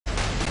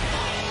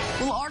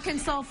Well,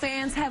 Arkansas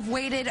fans have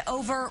waited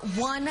over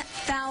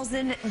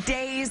 1,000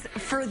 days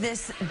for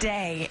this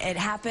day. It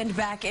happened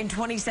back in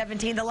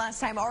 2017, the last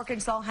time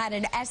Arkansas had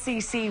an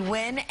SEC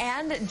win.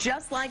 And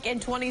just like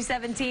in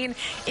 2017,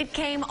 it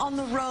came on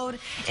the road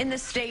in the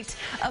state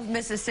of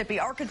Mississippi.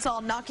 Arkansas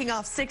knocking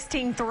off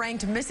 16th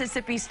ranked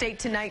Mississippi State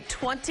tonight,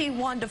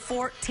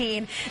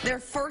 21-14. Their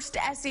first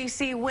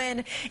SEC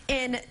win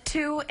in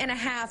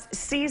 2.5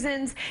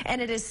 seasons.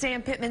 And it is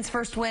Sam Pittman's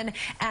first win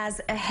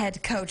as a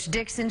head coach.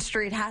 Dixon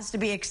Street has to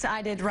be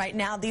excited right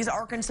now. These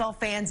Arkansas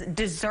fans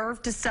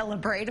deserve to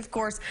celebrate, of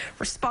course,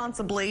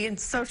 responsibly and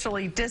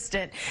socially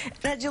distant.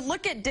 As you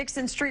look at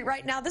Dixon Street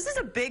right now, this is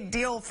a big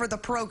deal for the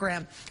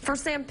program, for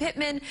Sam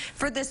Pittman,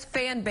 for this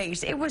fan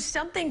base. It was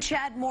something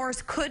Chad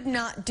Morris could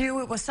not do.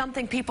 It was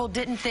something people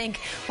didn't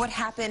think would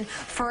happen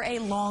for a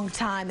long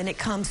time, and it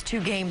comes 2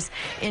 games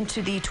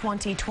into the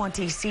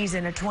 2020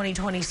 season, a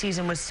 2020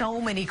 season with so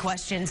many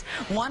questions.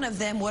 One of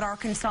them, would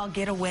Arkansas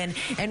get a win?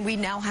 And we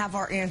now have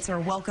our answer.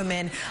 Welcome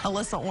in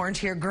Alyssa Orange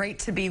here. Great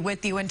to be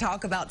with you and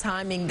talk about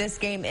timing. This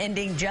game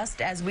ending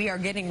just as we are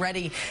getting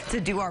ready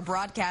to do our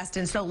broadcast.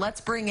 And so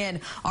let's bring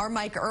in our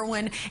Mike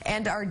Irwin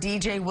and our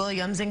DJ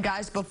Williams. And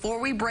guys,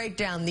 before we break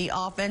down the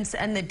offense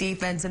and the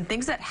defense and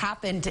things that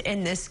happened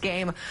in this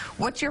game,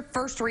 what's your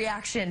first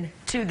reaction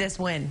to this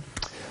win?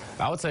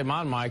 I would say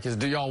mine, Mike, is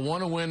do y'all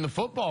want to win the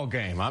football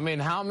game? I mean,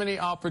 how many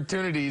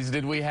opportunities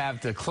did we have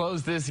to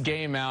close this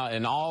game out,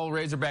 and all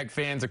Razorback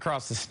fans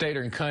across the state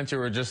and country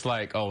were just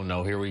like, oh,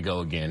 no, here we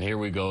go again, here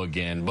we go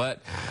again.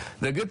 But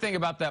the good thing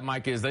about that,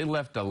 Mike, is they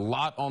left a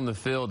lot on the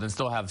field and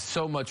still have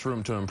so much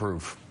room to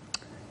improve.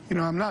 You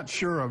know, I'm not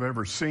sure I've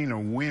ever seen a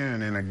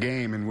win in a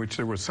game in which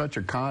there was such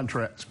a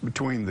contrast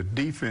between the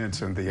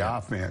defense and the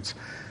offense.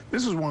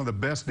 This is one of the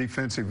best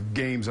defensive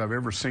games I've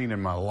ever seen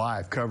in my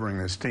life covering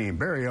this team.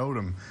 Barry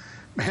Odom,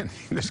 man,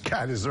 this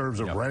guy deserves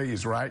a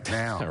raise right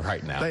now.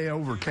 Right now. They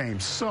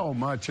overcame so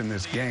much in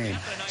this game,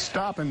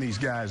 stopping these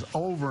guys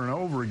over and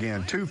over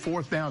again. 2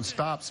 fourth-down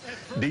stops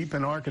deep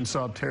in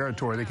Arkansas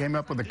territory. They came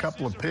up with a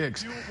couple of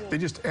picks. They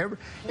just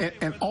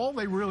and all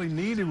they really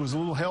needed was a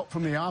little help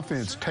from the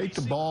offense. Take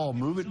the ball,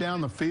 move it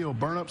down the field,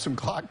 burn up some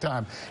clock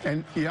time.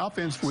 And the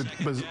offense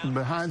was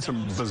behind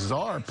some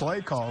bizarre play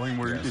calling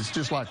where it's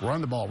just like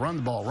run the ball, run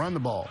the ball, run the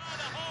ball.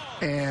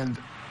 And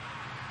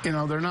you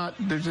know, they're not,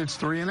 it's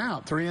 3 and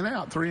out, 3 and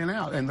out, 3 and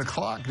out, and the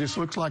clock just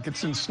looks like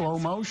it's in slow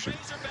motion.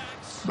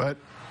 But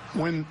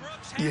when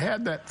you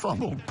had that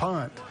fumbled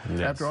punt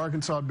after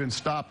Arkansas had been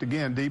stopped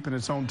again deep in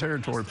its own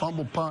territory,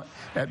 fumbled punt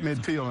at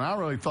midfield, and I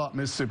really thought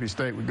Mississippi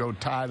State would go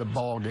tie the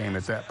ball game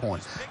at that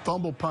point.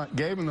 Fumbled punt,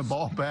 gave them the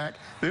ball back.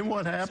 Then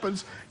what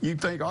happens? You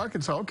think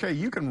Arkansas, okay,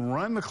 you can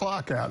run the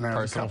clock out now.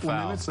 Personal a couple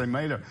of minutes,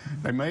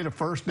 they made a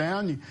first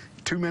down.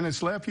 2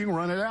 minutes left, you can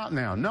run it out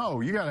now.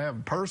 No, you got to have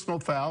a personal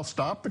foul,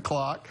 stop the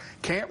clock,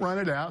 can't run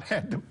it out,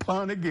 had to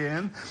punt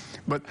again.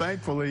 But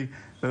thankfully,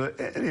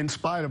 in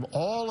spite of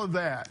all of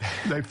that,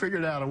 they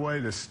figured out a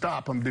way to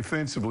stop them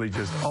defensively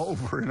just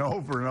over and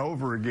over and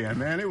over again.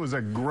 Man, it was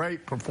a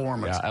great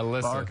performance by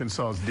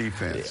Arkansas's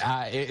defense.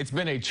 It's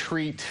been a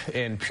treat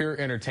and pure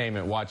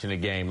entertainment watching a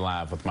game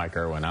live with Mike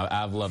Irwin.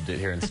 I've loved it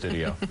here in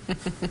studio.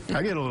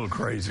 I get a little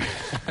crazy.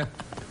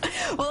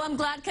 Well, I'm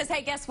glad because,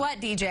 hey, guess what,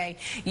 DJ?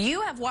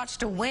 You have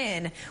watched a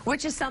win,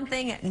 which is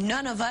something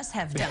none of us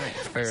have done.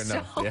 Fair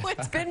enough. So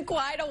it's been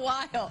quite a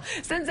while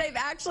since they've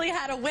actually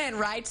had a win,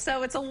 right?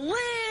 So it's a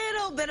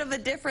little bit of a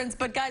difference.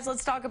 But, guys,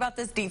 let's talk about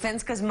this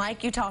defense because,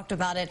 Mike, you talked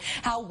about it,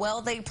 how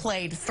well they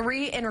played.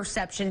 3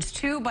 interceptions,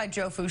 2 by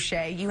Joe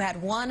Fouché. You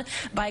had 1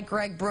 by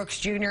Greg Brooks,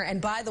 Jr. And,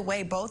 by the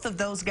way, both of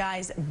those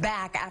guys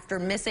back after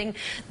missing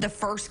the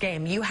first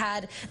game. You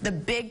had the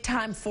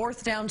big-time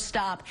 4th down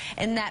stop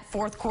in that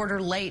 4th quarter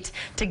late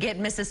to get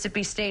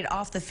Mississippi State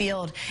off the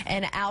field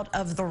and out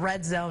of the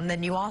red zone.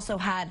 Then you also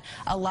had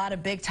a lot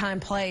of big-time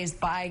plays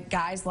by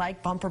guys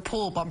like Bumper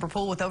Pool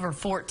with over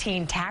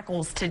 14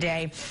 tackles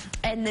today.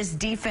 And this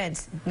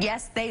defense,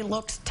 yes, they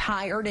looked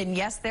tired, and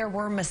yes, there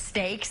were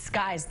mistakes.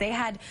 Guys, they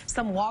had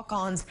some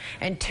walk-ons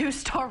and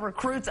 2-star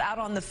recruits out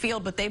on the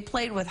field, but they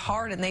played with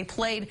heart, and they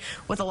played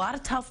with a lot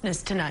of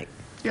toughness tonight.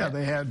 Yeah,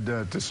 they had,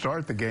 to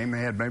start the game,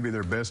 they had maybe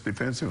their best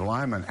defensive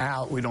lineman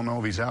out. We don't know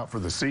if he's out for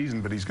the season,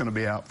 but he's going to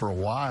be out for a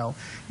while.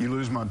 You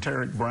lose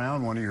Monteric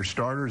Brown, one of your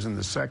starters in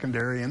the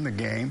secondary in the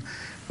game.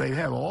 They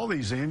have all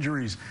these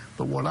injuries,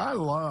 but what I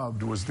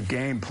loved was the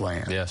game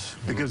plan. Yes.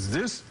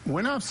 Because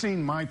when I've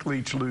seen Mike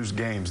Leach lose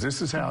games,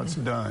 this is how it's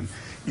done.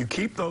 You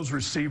keep those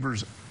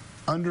receivers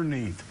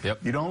underneath.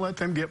 You don't let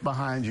them get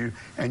behind you,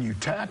 and you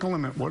tackle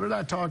them. What did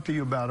I talk to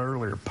you about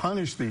earlier?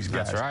 Punish these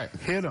guys. That's right.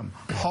 Hit them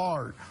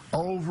hard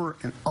over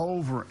and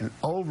over and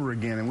over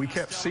again, and we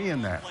kept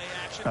seeing that.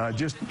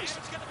 Just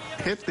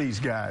hit these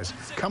guys,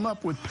 come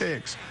up with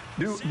picks,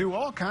 do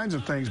all kinds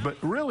of things, but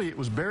really it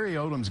was Barry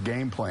Odom's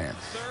game plan.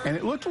 And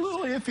it looked a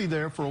little iffy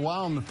there for a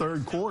while in the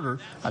third quarter.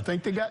 I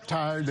think they got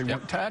tired. They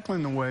weren't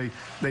tackling the way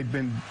they'd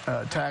been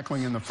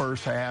tackling in the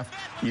first half.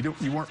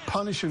 You weren't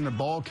punishing the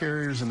ball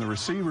carriers and the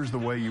receivers the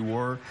way you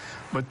were.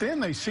 But then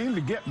they seemed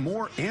to get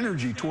more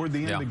energy toward the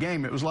end of the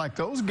game. It was like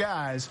those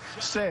guys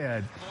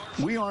said,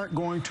 we aren't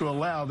going to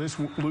allow this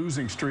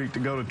losing streak to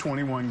go to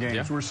 21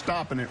 games. We're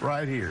stopping it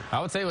right here.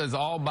 I would say it was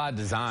all by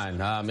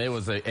design. It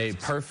was a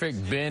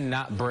perfect bend,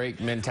 not break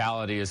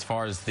mentality as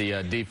far as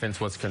the defense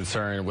was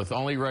concerned, with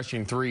only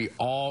rushing 3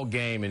 all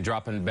game and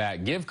dropping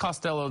back. Give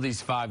Costello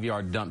these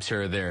 5-yard dumps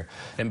here or there.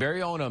 And Barry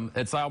Odom,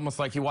 it's almost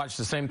like he watched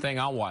the same thing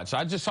I watched.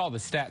 I just saw the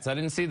stats. I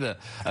didn't see the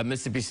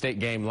Mississippi State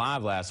game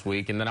live last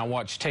week, and then I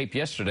watched tape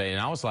yesterday, and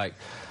I was like,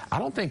 I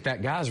don't think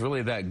that guy's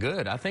really that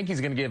good. I think he's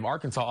going to give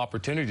Arkansas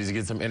opportunities to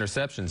get some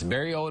interceptions.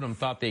 Barry Odom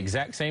thought the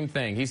exact same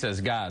thing. He says,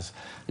 guys,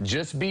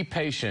 just be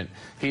patient.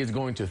 He is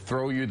going to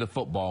throw you the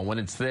football. When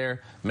it's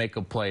there, make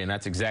a play. And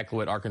that's exactly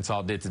what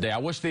Arkansas did today. I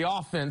wish the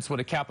offense would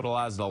have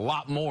capitalized a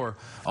lot more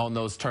on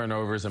those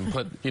turnovers and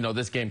put,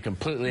 this game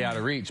completely out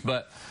of reach.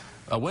 But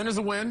a win is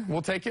a win.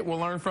 We'll take it. We'll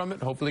learn from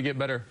it. Hopefully get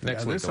better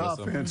next week. This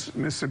offense,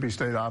 Mississippi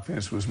State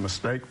offense, was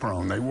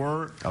mistake-prone. They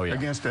were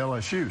against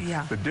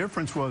LSU. The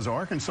difference was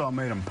Arkansas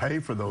made them pay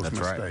for those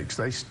mistakes.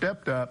 They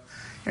stepped up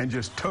and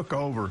just took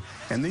over,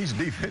 and these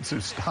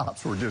defensive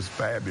stops were just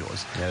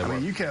fabulous. I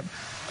mean,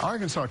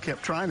 Arkansas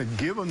kept trying to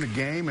give them the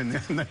game, and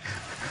then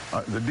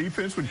the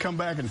defense would come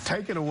back and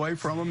take it away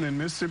from them, and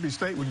Mississippi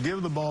State would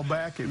give the ball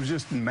back. It was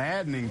just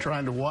maddening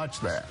trying to watch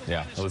that.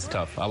 Yeah, it was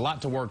tough. A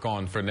lot to work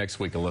on for next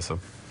week, Alyssa.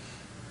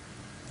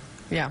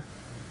 Yeah.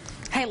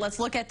 Hey, let's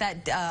look at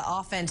that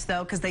offense,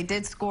 though, because they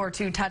did score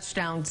 2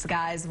 touchdowns,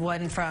 guys.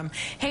 One from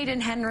Hayden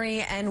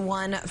Henry and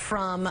one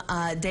from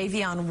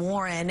Davion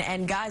Warren.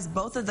 And, guys,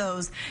 both of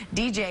those,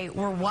 DJ,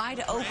 were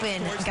wide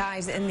open,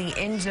 guys, in the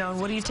end zone.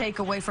 What do you take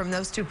away from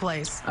those 2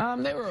 plays?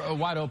 They were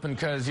wide open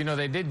because,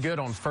 they did good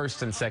on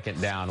first and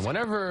second down.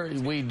 Whenever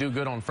we do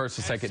good on first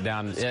and second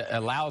down, it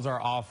allows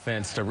our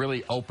offense to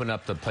really open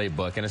up the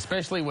playbook, and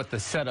especially with the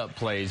setup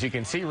plays. You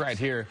can see right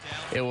here,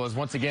 it was,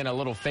 once again, a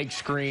little fake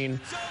screen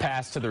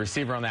pass to the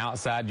receiver on the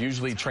outside,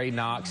 usually Trey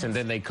Knox, and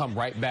then they come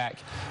right back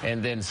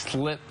and then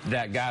slip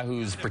that guy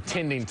who's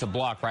pretending to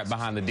block right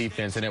behind the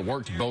defense, and it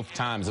worked both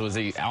times. It was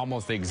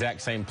almost the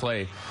exact same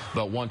play,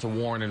 but one to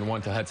Warren and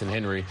one to Hudson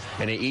Henry,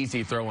 and an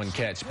easy throw and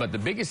catch. But the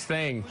biggest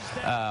thing,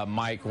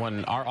 Mike,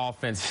 when our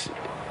offense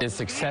is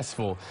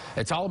successful,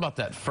 it's all about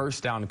that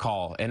first down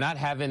call and not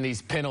having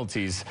these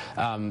penalties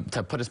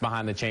to put us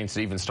behind the chains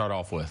to even start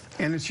off with.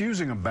 And it's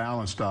using a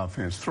balanced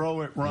offense.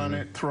 Throw it, run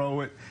it,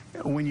 throw it.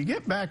 When you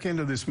get back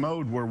into this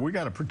mode where we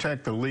got to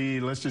protect the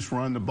lead, let's just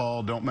run the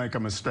ball, don't make a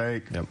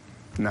mistake.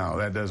 No,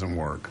 that doesn't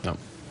work.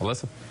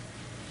 Alyssa?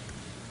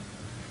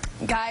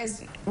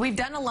 Guys, we've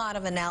done a lot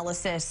of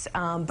analysis,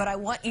 but I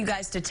want you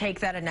guys to take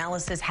that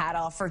analysis hat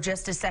off for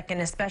just a second,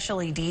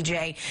 especially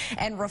DJ,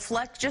 and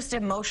reflect just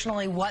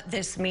emotionally what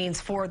this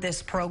means for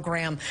this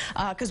program.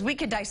 Because we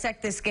could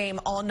dissect this game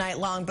all night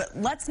long, but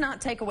let's not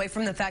take away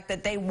from the fact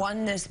that they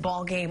won this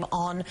ball game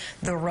on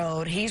the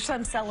road. Here's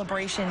some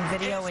celebration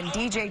video, and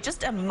DJ,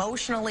 just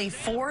emotionally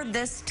for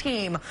this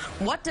team,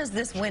 what does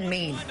this win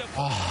mean?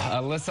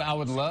 Alyssa, I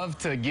would love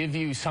to give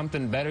you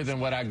something better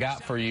than what I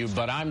got for you,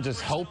 but I'm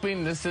just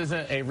hoping this isn't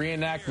a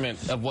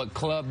reenactment of what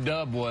Club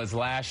Dub was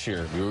last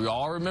year. You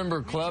all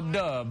remember Club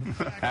Dub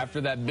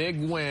after that big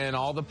win,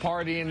 all the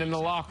partying in the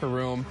locker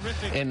room,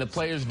 and the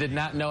players did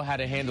not know how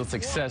to handle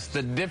success.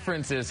 The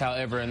difference is,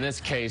 however, in this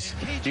case,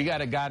 you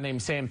got a guy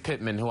named Sam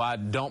Pittman who I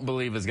don't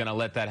believe is going to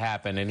let that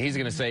happen, and he's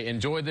going to say,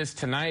 enjoy this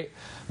tonight,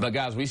 but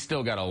guys, we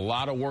still got a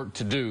lot of work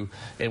to do,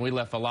 and we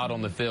left a lot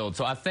on the field.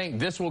 So I think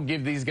this will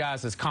give these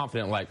guys this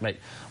confidence, like, mate,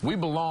 we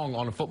belong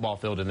on a football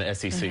field in the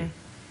SEC.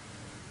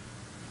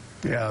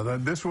 Yeah,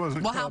 this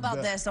wasn't. Well, how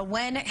about this? A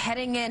win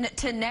heading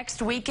into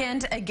next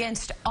weekend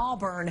against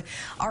Auburn.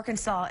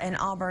 Arkansas and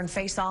Auburn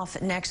face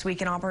off next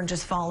week, and Auburn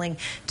just falling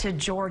to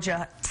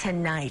Georgia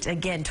tonight.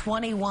 Again,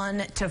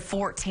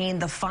 21-14,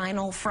 the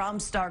final from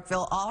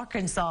Starkville.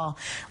 Arkansas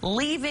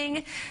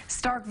leaving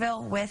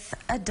Starkville with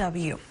a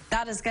W.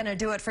 That is going to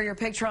do it for your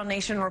Pig Trail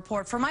Nation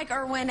report. For Mike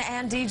Irwin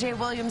and DJ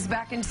Williams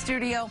back in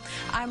studio,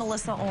 I'm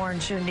Alyssa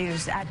Orange. Your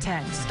news at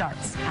 10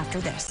 starts after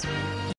this.